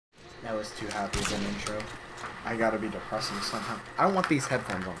That was too happy of an intro. I gotta be depressing somehow. I don't want these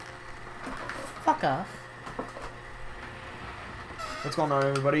headphones on. Fuck off. What's going on,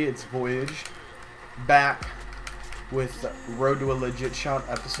 everybody? It's Voyage. Back with Road to a Legit Shot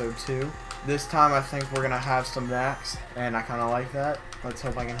Episode 2. This time I think we're gonna have some max, and I kinda like that. Let's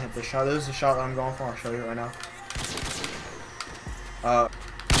hope I can hit the shot. This is the shot that I'm going for. I'll show you right now.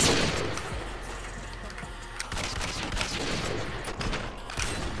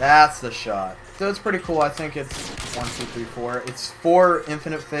 That's the shot. So it's pretty cool. I think it's 1, 2, 3, 4. It's 4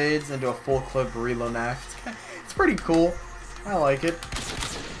 infinite fades into a full clip reload max. It's pretty cool. I like it.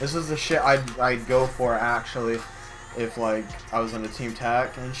 This is the shit I'd go for actually if like I was in a team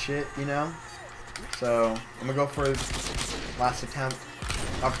tac and shit, you know. So I'm gonna go for last attempt.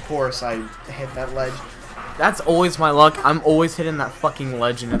 Of course I hit that ledge. That's always my luck. I'm always hitting that fucking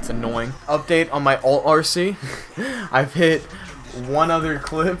ledge and it's annoying. Update on my alt RC. I've hit one other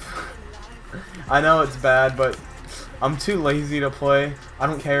clip. I know it's bad, but I'm too lazy to play. I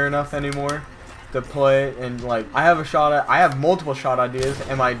don't care enough anymore to play, and like I have multiple shot ideas.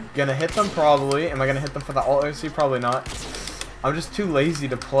 Am I gonna hit them? Probably. Am I gonna hit them for the alt RC? Probably not. I'm just too lazy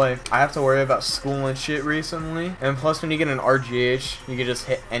to play. I have to worry about school and shit recently, and plus when you get an RGH, you can just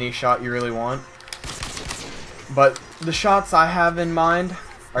hit any shot you really want. But the shots I have in mind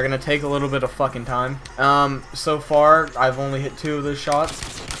are gonna take a little bit of fucking time. So far I've only hit 2 of those shots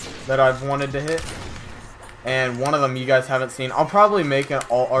that I've wanted to hit, and one of them you guys haven't seen. I'll probably make an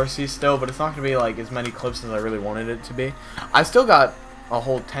alt RC still, but it's not gonna be like as many clips as I really wanted it to be. I still got a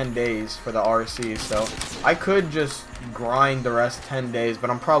whole 10 days for the RC, so I could just grind the rest 10 days, but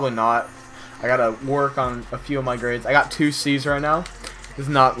I'm probably not. I gotta work on a few of my grades. I got 2 C's right now. It's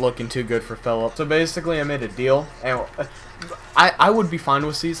not looking too good for Philip. So basically I made a deal, and I would be fine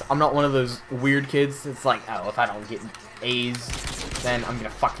with C's. I'm not one of those weird kids. It's like, oh, if I don't get A's, then I'm gonna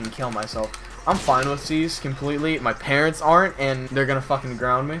fucking kill myself. I'm fine with C's completely. My parents aren't, and they're gonna fucking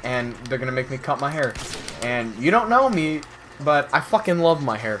ground me, and they're gonna make me cut my hair. And you don't know me, but I fucking love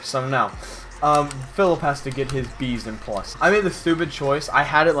my hair, so now Philip has to get his B's and plus. I made the stupid choice. I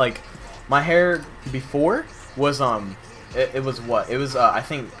had it like, my hair before was it was what? It was I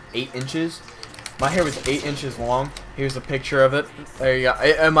think 8 inches. My hair was 8 inches long. Here's a picture of it. There you go.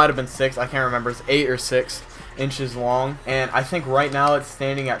 It might have been 6. I can't remember. It's 8 or 6 inches long. And I think right now it's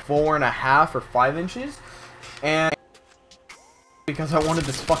standing at 4.5 or 5 inches. And because I wanted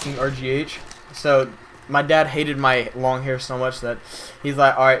this fucking RGH. So my dad hated my long hair so much that he's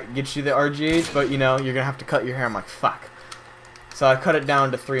like, alright, get you the RGH, but you know, you're gonna have to cut your hair. I'm like, fuck. So I cut it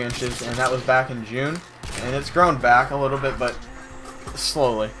down to 3 inches, and that was back in June. And it's grown back a little bit, but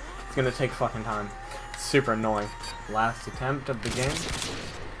slowly. It's gonna take fucking time. It's super annoying. Last attempt of the game.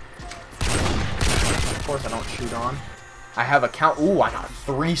 Of course I don't shoot on. I have a count. Ooh, I got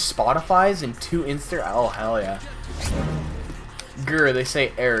 3 Spotifys and 2 Insta. Oh, hell yeah. Grr, they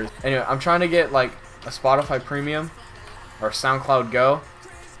say errors. Anyway, I'm trying to get like a Spotify Premium or SoundCloud Go.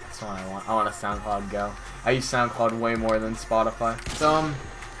 That's what I want. I want a SoundCloud Go. I use SoundCloud way more than Spotify. So,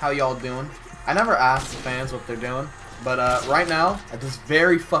 how y'all doing? I never ask the fans what they're doing, but right now, at this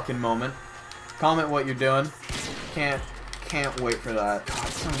very fucking moment, comment what you're doing. Can't wait for that. God,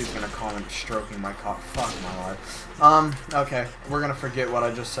 somebody's gonna comment stroking my cock. Fuck my life. Okay, we're gonna forget what I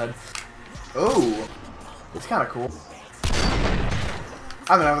just said. Ooh, it's kind of cool.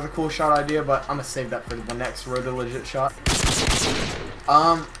 I have another cool shot idea, but I'm gonna save that for the next Road to Legit Shot.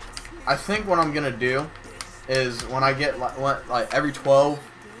 I think what I'm gonna do is when I get like every 12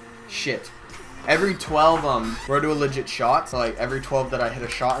 Road to a Legit Shot, so like every 12 that I hit a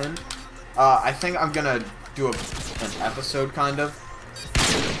shot in, I think I'm gonna do an episode kind of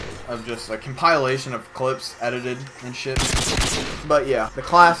just a compilation of clips edited and shit. But yeah, the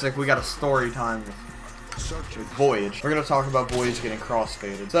classic, we got a story time with Voyage. We're gonna talk about Voyage getting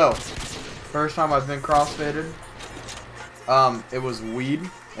crossfaded. So, first time I've been crossfaded, it was weed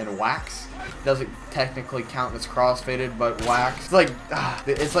and wax. Doesn't technically count as crossfaded, but wax,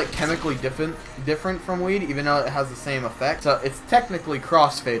 it's like chemically different from weed, even though it has the same effect. So it's technically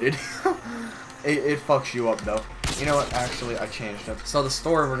crossfaded. it fucks you up though. You know what? Actually, I changed it. So the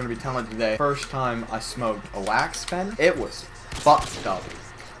story we're gonna be telling today. First time I smoked a wax pen, it was fucked up.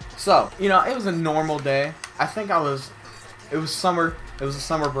 So you know, it was a normal day. I think it was summer. It was a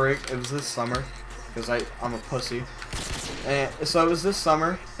summer break. It was this summer because I'm a pussy. And so it was this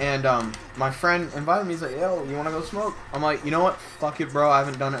summer, and my friend invited me. He's like, yo, you want to go smoke? I'm like, you know what? Fuck it, bro. I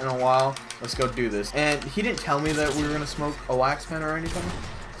haven't done it in a while. Let's go do this. And he didn't tell me that we were going to smoke a wax pen or anything.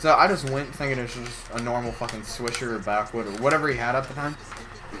 So I just went thinking it was just a normal fucking Swisher or Backwood or whatever he had at the time.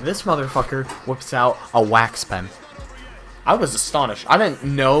 This motherfucker whips out a wax pen. I was astonished. I didn't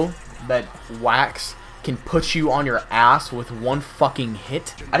know that wax can put you on your ass with one fucking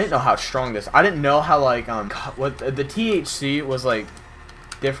hit. I didn't know how strong this. I didn't know how like what the THC was like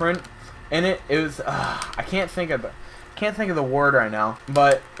different in it. It was I can't think of the word right now,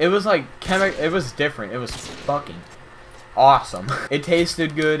 but it was like it was different. It was fucking awesome. It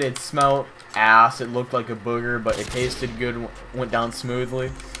tasted good. It smelled ass. It looked like a booger, but it tasted good. Went down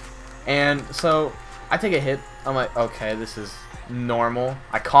smoothly. And so I take a hit. I'm like, okay, this is normal.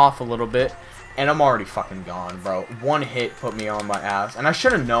 I cough a little bit. And I'm already fucking gone, bro. One hit put me on my ass. And I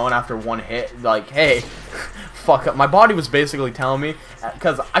should have known after one hit, like, hey, fuck up. My body was basically telling me,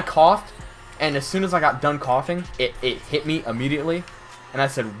 because I coughed, and as soon as I got done coughing, it hit me immediately. And I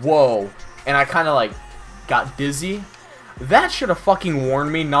said, whoa. And I kind of, like, got dizzy. That should have fucking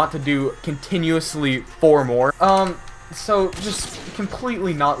warned me not to do continuously 4 more. So, just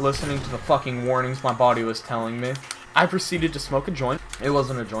completely not listening to the fucking warnings my body was telling me. I proceeded to smoke a joint. It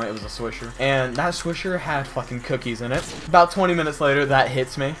wasn't a joint, it was a Swisher. And that Swisher had fucking cookies in it. About 20 minutes later, that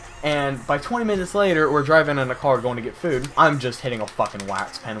hits me. And by 20 minutes later, we're driving in a car going to get food. I'm just hitting a fucking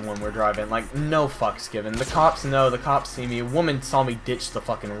wax pen when we're driving. Like, no fucks given. The cops know, the cops see me. A woman saw me ditch the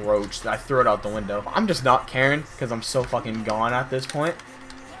fucking roach. I threw it out the window. I'm just not caring because I'm so fucking gone at this point.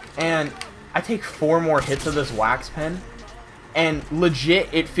 And I take 4 more hits of this wax pen. And legit,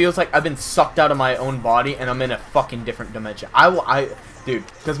 it feels like I've been sucked out of my own body and I'm in a fucking different dimension. Dude,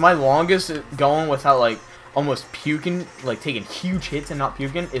 because my longest going without, like, almost puking, like, taking huge hits and not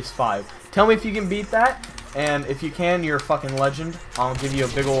puking is 5. Tell me if you can beat that, and if you can, you're a fucking legend. I'll give you a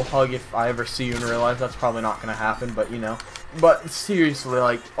big ol' hug if I ever see you in real life. That's probably not gonna happen, but, you know. But, seriously,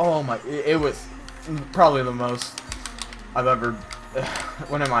 like, oh my, it was probably the most I've ever...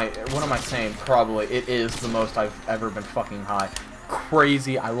 What am I saying? Probably. It is the most I've ever been fucking high.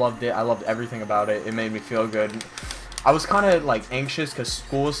 Crazy. I loved it. I loved everything about it. It made me feel good. I was kind of, like, anxious because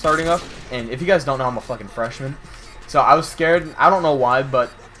school was starting up. And if you guys don't know, I'm a fucking freshman. So I was scared. I don't know why,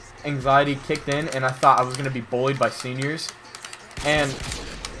 but anxiety kicked in. And I thought I was going to be bullied by seniors. And,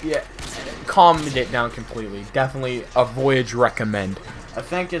 yeah, calmed it down completely. Definitely a voyage recommend. I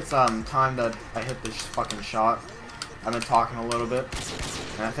think it's time that I hit this fucking shot. I've been talking a little bit,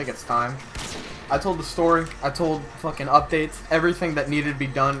 and I think it's time. I told the story, I told fucking updates, everything that needed to be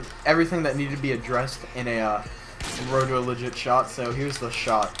done, everything that needed to be addressed in a road to a legit shot, so here's the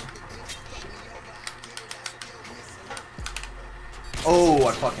shot. Oh,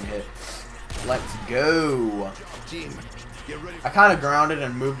 I fucking hit. Let's go. I kind of grounded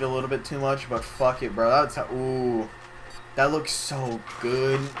and moved a little bit too much, but fuck it, bro. That's how, ooh. That looks so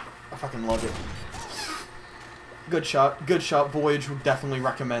good. I fucking love it. Good shot. Voyage would definitely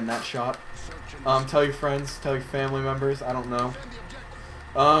recommend that shot. Tell your friends, tell your family members, I don't know.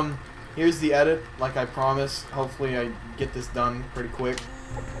 Here's the edit, like I promised. Hopefully I get this done pretty quick.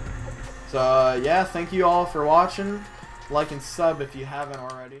 So, yeah, thank you all for watching. Like and sub if you haven't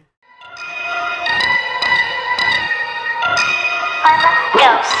already.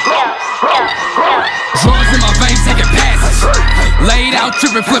 Drugs in my veins taking passes. Laid out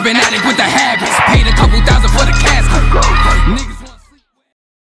tripping, flipping at it with the habits. Paid a couple thousand for the casket. Niggas